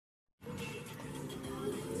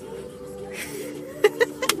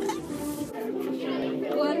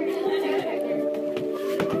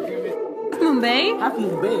Half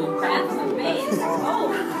Moon Bay. Half Moon Bay is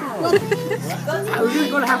cold. I was gonna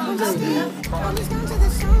go to Half Moon Bay.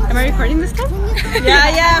 Am I recording this time?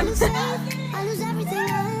 Yeah, yeah. I lose everything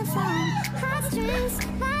I found. Heartstrings,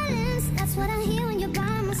 violence. That's what I hear when you're by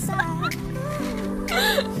my side.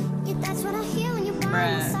 Yeah, that's what I hear when you're by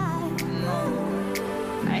my side.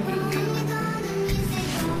 I hate you.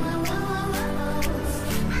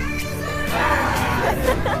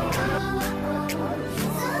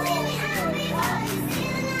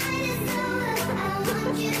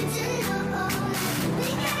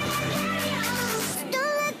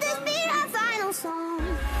 Don't let this be our final song.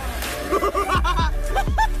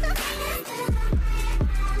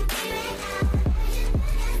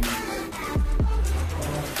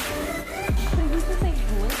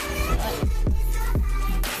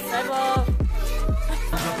 Bye, Bob.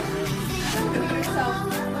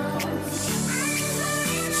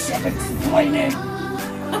 Explaining.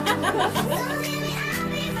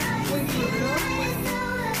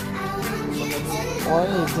 What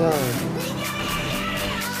are you doing?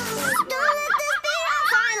 Don't let this be our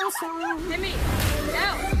final song. Timmy,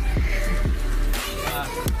 down.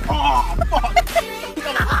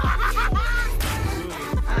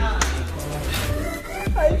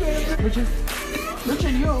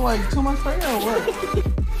 Richard, you like 2 months pregnant or what?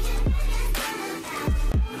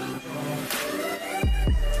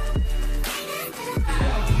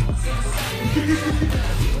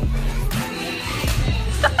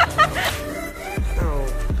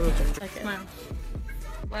 Smile.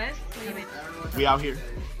 What? We out here.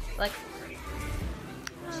 Like.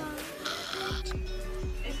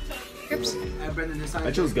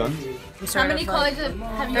 I chose gun. How many colleges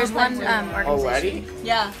have you applied to? Already?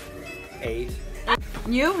 Yeah. 8.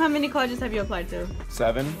 You? How many colleges have you applied to?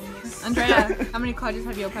 7. Andrea, how many colleges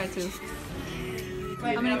have you applied to?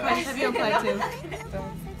 How many colleges have you applied to?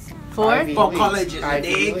 4? For colleges,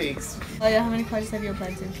 Ivy dude. Leagues. Oh yeah, how many colleges have you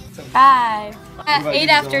applied to? 5. about 8 you,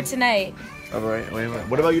 after Giselle? tonight. All right, wait.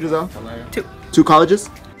 What about you, Giselle? 2. 2 colleges?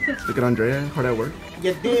 Look at Andrea, hard at work.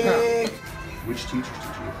 You dig? Which teachers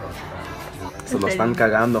did you approach? Se lo están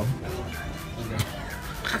cagando.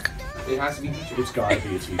 It has to be teacher. It's gotta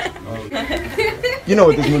be a teacher. You know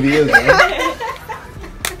what this movie is, right?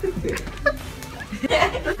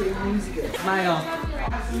 Smile.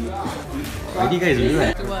 Why do you guys do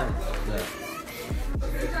that? What?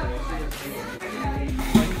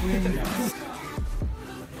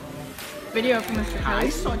 Video from Mr. I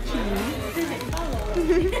Kelly. saw you.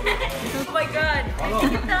 Oh my god.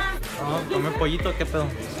 Come pollito, ¿qué pedo?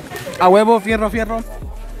 A huevo, fierro, fierro.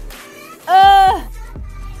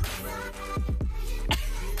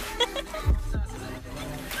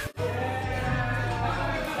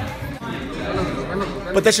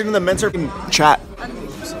 Put that shit in the mentor chat.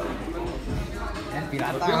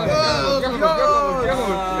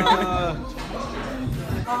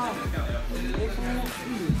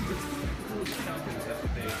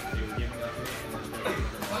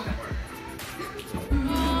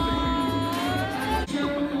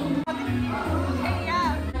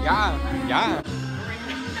 Yeah.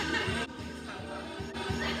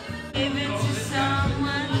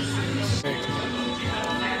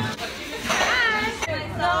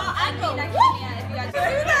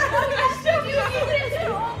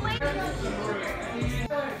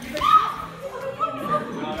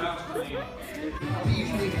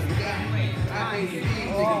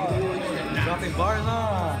 Dropping bars,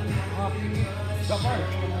 huh? Drop bars.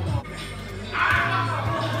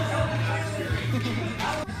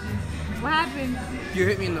 What happened? You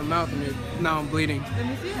hit me in the mouth and now I'm bleeding. Let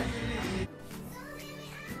me see it.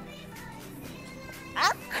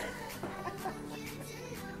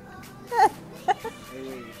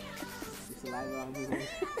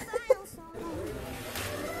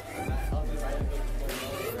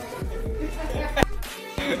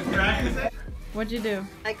 What'd you do?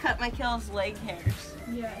 I cut my kill's leg hairs.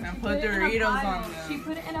 Yeah. And put Doritos on them. She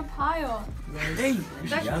put it in a pile. Hey,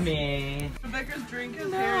 Yummy. Rebecca's drink is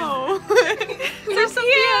No. There's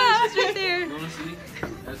Sophia. She's right there. You wanna see?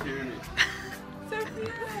 That's hair in it.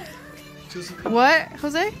 What,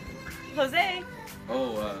 Jose? Jose.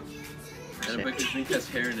 Oh, Rebecca's drink has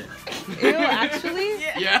hair in it. Ew, actually?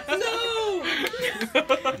 Yeah. No.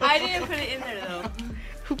 I didn't put it in there though.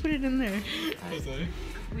 Who put it in there?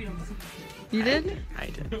 We don't. You did? I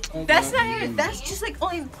did. That's not it. That's just like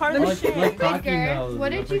only part of the shit. Baker,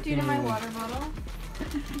 what did you do to my water bottle?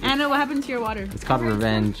 Anna, what happened to your water? It's called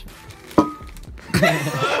revenge.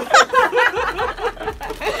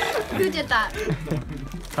 Who did that?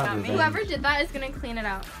 Not me. Whoever did that is gonna clean it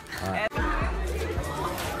out.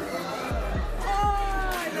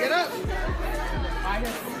 Get up.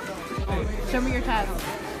 Show me your tats.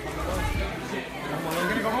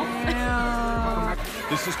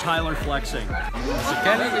 This is Tyler flexing.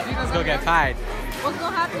 Let's go get paid. What's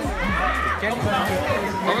gonna happen?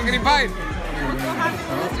 I'm getting paid. What's gonna happen,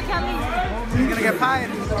 Mr. Kelly? He's gonna get paid.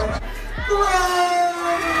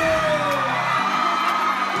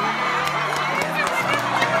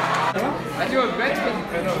 I do a bench with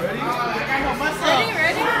ready?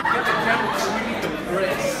 Ready? Get the camera. We need the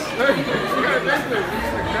press. You got a bench with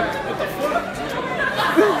What the fuck?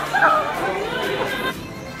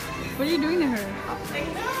 What are you doing to her?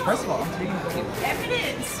 First of all, I'm taking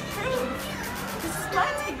Evidence. Proof. This is my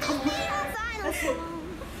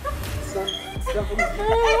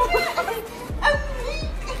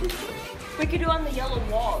We could do on the yellow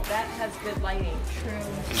wall. That has good lighting. True.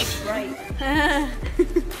 It's bright.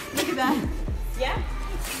 Look at that. Yeah?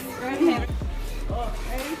 Right here. Oh,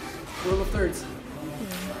 ready? Rule of thirds.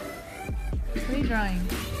 What are you drawing?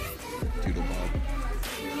 Doodle Bob.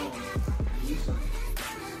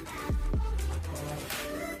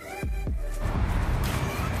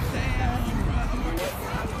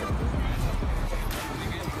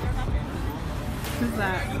 Who's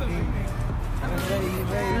that?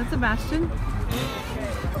 That's Sebastian?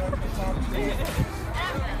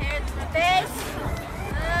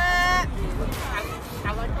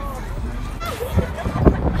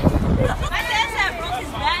 My dad said broke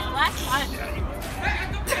his back last month.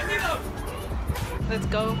 Let's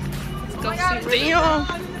go. Let's go see. Damn!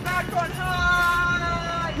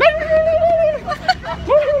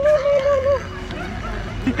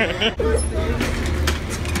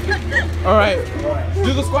 Alright,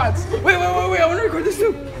 do the squats. Wait, I want to record this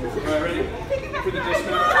too. Alright, ready? For the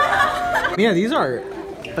dismount. Yeah, these are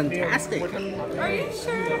fantastic. Are you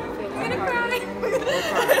sure? I'm gonna cry.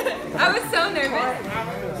 I was so nervous.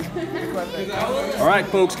 Alright,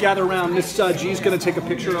 folks, gather around. Miss G's gonna take a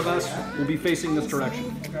picture of us. We'll be facing this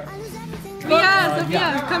direction.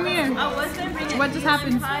 Sophia, come here. I was gonna bring it. What just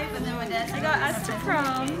happened? I got asked to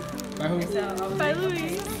prom. By who? By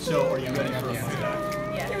Louis. So, are you ready for a photo?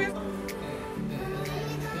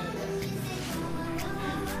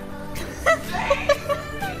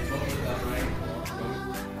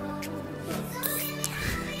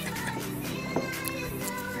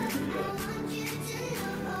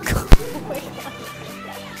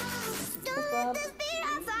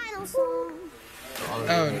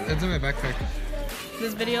 Oh, it's in my backpack.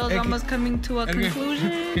 This video is almost coming to a conclusion.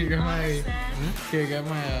 Can you get my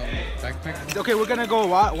backpack? Okay, we're gonna go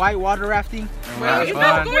white water rafting. Where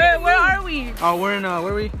are we? Oh, we're in where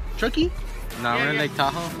are we? Truckee? No, we're in Lake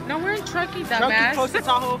Tahoe. No, we're in Truckee, Truckee, dumbass. close to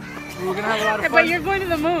Tahoe. We're gonna have a lot of fun. But you're going to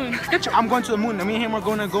the moon. I'm going to the moon. Me and him are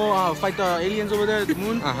gonna go fight the aliens over there at the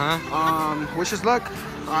moon. Wish us luck.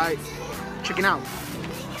 All right, checking out.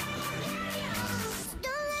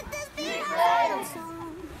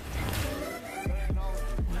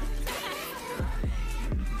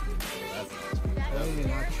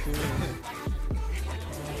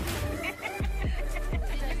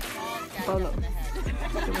 Polo.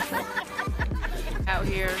 Out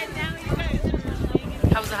here.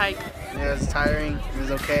 How was the hike? Yeah, it was tiring. It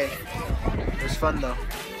was okay. It was fun though.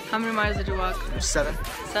 How many miles did you walk? 7.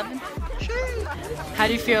 7? How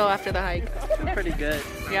do you feel after the hike? Pretty good.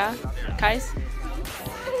 Yeah? Kais?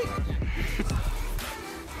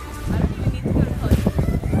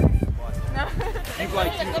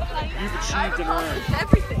 You've achieved an earn.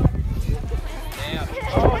 Everything.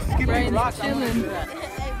 Oh, skipping Brian's rocks. chilling.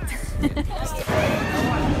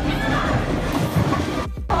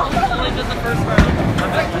 Only did the first round.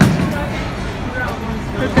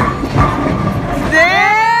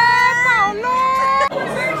 Damn! No!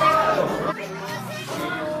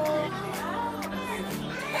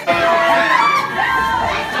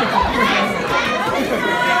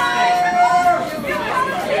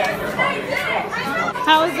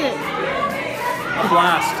 How is it? A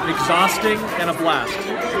blast. Exhausting and a blast.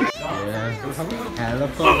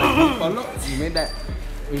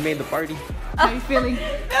 We made the party. How you feeling?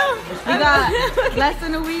 We got less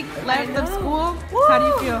than a week left of school. How do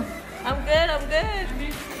you feel? I'm good.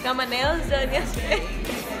 Got my nails done yesterday.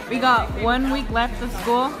 We got 1 week left of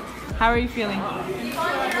school. How are you feeling?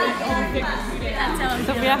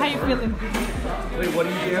 Sophia, how you feeling? Wait, what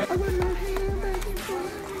do you get?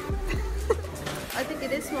 I think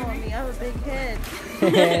it is small on me. I have a big head.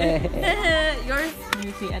 Yours?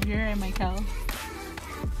 You see Edgar and Michael.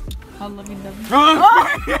 How lovey-dovey.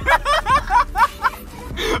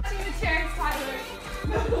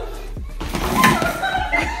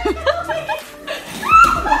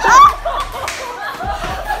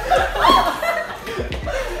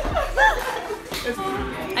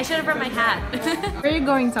 I should have brought my hat. Where are you you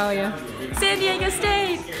going, Talia? San Diego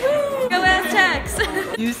State. Woo! Go Aztecs.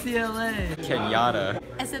 UCLA. Kenyatta.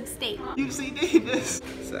 SF State. UC Davis.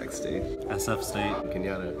 Sac State. SF State.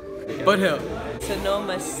 Kenyatta. Foothill.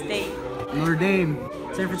 Sonoma State. Notre Dame.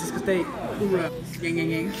 San Francisco State. Hoorah. Gang, gang,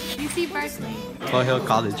 gang. UC Berkeley. Flow Hill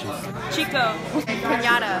College. Chico.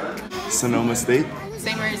 Kenyatta. Sonoma State.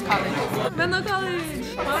 St. Mary's College. Menlo College.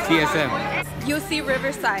 TSM. UC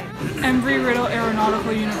Riverside. Embry-Riddle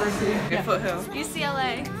Aeronautical University. Foothill.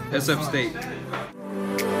 UCLA. SF State.